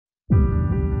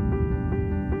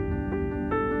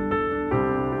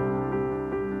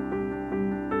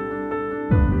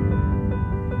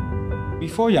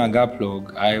before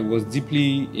Yangaplug, I was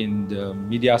deeply in the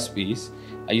media space.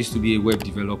 I used to be a web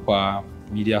developer,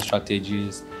 media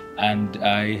strategist, and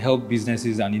I helped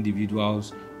businesses and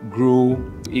individuals grow.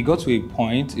 It got to a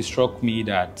point, it struck me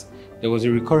that there was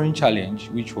a recurring challenge,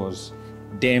 which was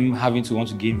them having to want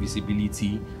to gain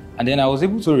visibility. And then I was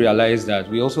able to realize that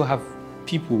we also have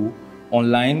people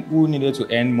online who needed to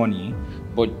earn money,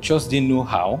 but just didn't know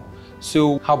how.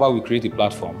 So how about we create a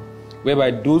platform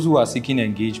whereby those who are seeking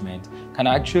engagement can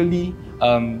actually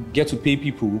get to pay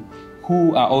people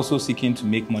who are also seeking to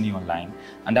make money online.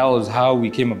 And that was how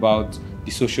we came about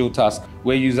the social task,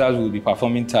 where users will be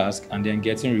performing tasks and then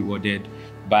getting rewarded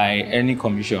by earning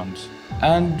commissions.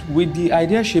 And with the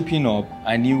idea shaping up,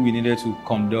 I knew we needed to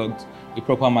conduct a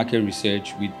proper market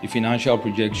research with the financial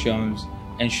projections,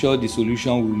 ensure the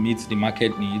solution will meet the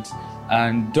market needs.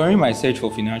 And during my search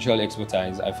for financial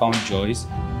expertise, I found Joyce.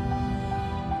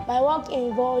 My work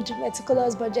involved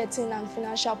meticulous budgeting and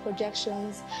financial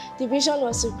projections. The vision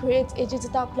was to create a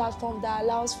digital platform that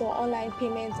allows for online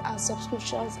payments and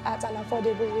subscriptions at an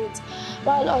affordable rate,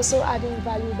 while also adding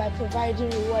value by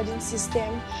providing a rewarding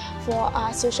system for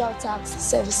our social tax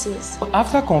services.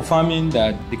 After confirming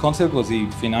that the concept was a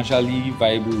financially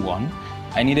viable one,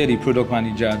 I needed a product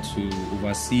manager to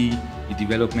oversee the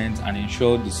development and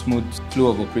ensure the smooth flow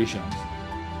of operations.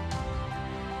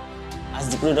 As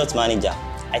the product manager,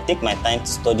 I take my time to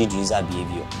study the user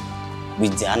behavior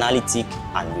with the analytic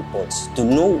and reports to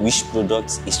know which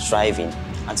product is thriving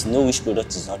and to know which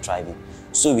product is not thriving,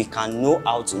 so we can know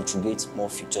how to integrate more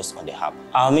features on the app.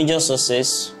 Our major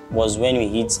success was when we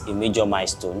hit a major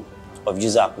milestone of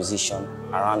user acquisition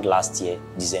around last year,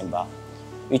 December,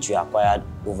 which we acquired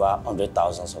over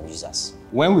 100,000 of users.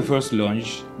 When we first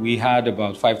launched, we had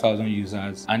about 5,000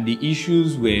 users, and the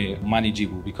issues were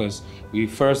manageable because we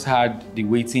first had the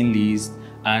waiting list,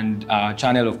 and our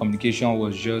channel of communication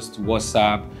was just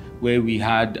WhatsApp, where we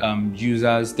had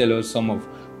users tell us some of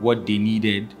what they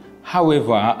needed.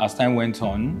 However, as time went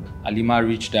on, Alima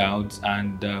reached out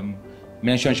and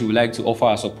mentioned she would like to offer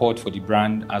her support for the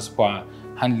brand as per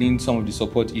handling some of the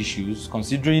support issues.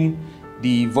 Considering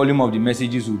the volume of the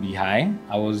messages will be high,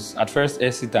 I was at first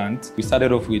hesitant. We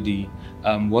started off with the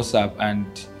WhatsApp, and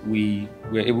we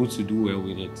were able to do well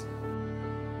with it.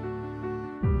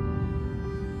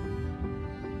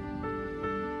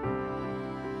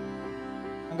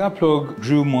 Yangaplug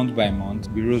grew month by month.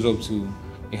 We rose up to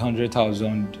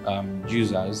 100,000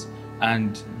 users,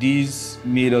 and this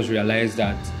made us realize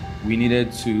that we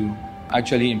needed to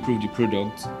actually improve the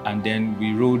product. And then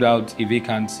we rolled out a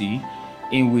vacancy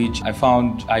in which I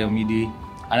found Ayomide,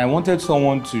 and I wanted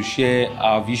someone to share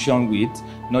our vision with,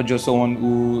 not just someone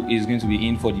who is going to be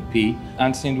in for the pay.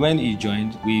 And since when he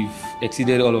joined, we've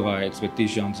exceeded all of our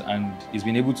expectations, and he's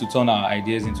been able to turn our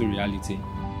ideas into reality.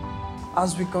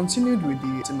 As we continued with the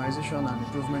optimization and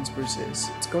improvement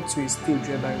process, it got to a stage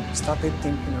whereby we started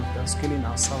thinking of scaling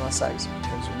our server size,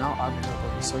 because we now have a lot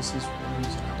of resources we can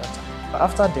use at that time.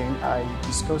 After then, I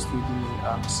discussed with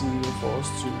the CEO for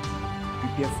us to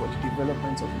prepare for the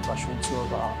development of the version 2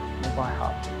 of our mobile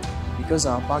app, because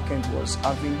our backend was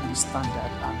having the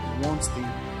standard and we want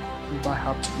the mobile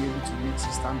app to be able to meet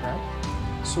the standard.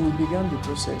 So we began the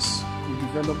process. We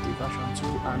developed the version 2,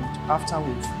 and after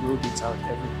we've rolled it out,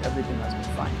 everything has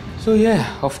been fine. So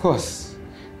yeah, of course.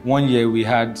 1 year we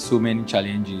had so many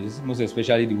challenges, most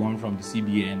especially the one from the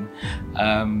CBN.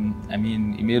 I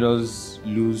mean, it made us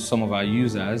lose some of our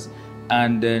users.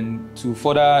 And then to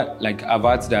further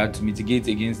avert that, to mitigate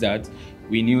against that,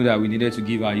 we knew that we needed to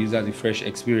give our users a fresh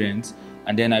experience.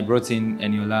 And then I brought in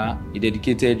Eniola, a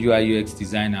dedicated UI UX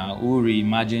designer who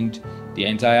reimagined the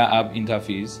entire app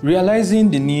interface. Realizing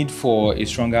the need for a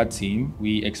stronger team,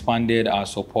 we expanded our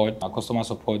support. Our customer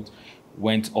support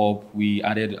went up. We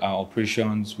added our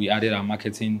operations. We added our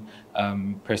marketing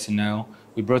personnel.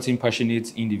 We brought in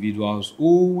passionate individuals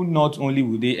who not only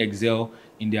will they excel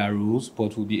in their roles,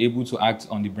 but will be able to act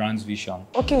on the brand's vision.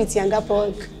 Working with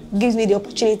Yangaplug gives me the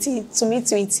opportunity to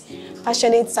meet with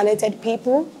passionate, talented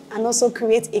people and also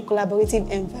create a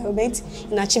collaborative environment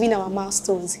in achieving our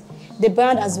milestones. The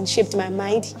brand has shaped my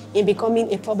mind in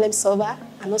becoming a problem solver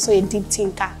and also a deep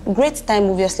thinker. Great time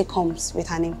obviously comes with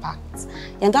an impact.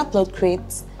 Yangaplug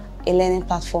creates a learning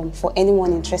platform for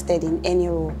anyone interested in any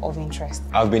role of interest.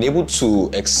 I've been able to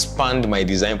expand my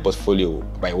design portfolio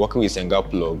by working with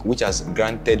Yangaplug, which has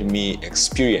granted me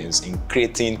experience in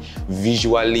creating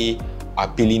visually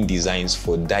appealing designs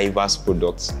for diverse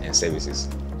products and services.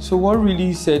 So what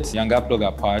really sets Yangaplug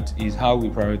apart is how we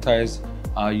prioritize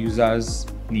our users'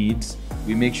 needs.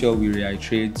 We make sure we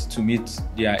reiterate to meet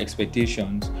their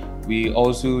expectations. We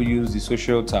also use the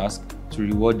social task to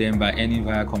reward them by earning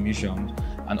via commission.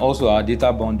 and also our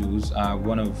data bundles are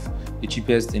one of the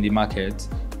cheapest in the market.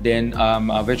 Then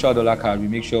our virtual dollar card, we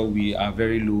make sure we are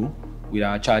very low with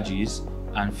our charges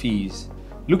and fees.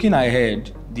 Looking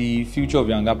ahead, the future of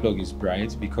Yangaplug is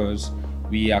bright because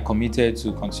we are committed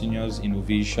to continuous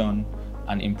innovation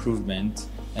and improvement,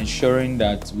 ensuring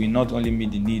that we not only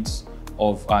meet the needs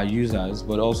of our users,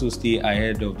 but also stay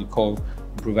ahead of the curve,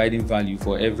 providing value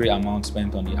for every amount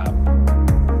spent on the app.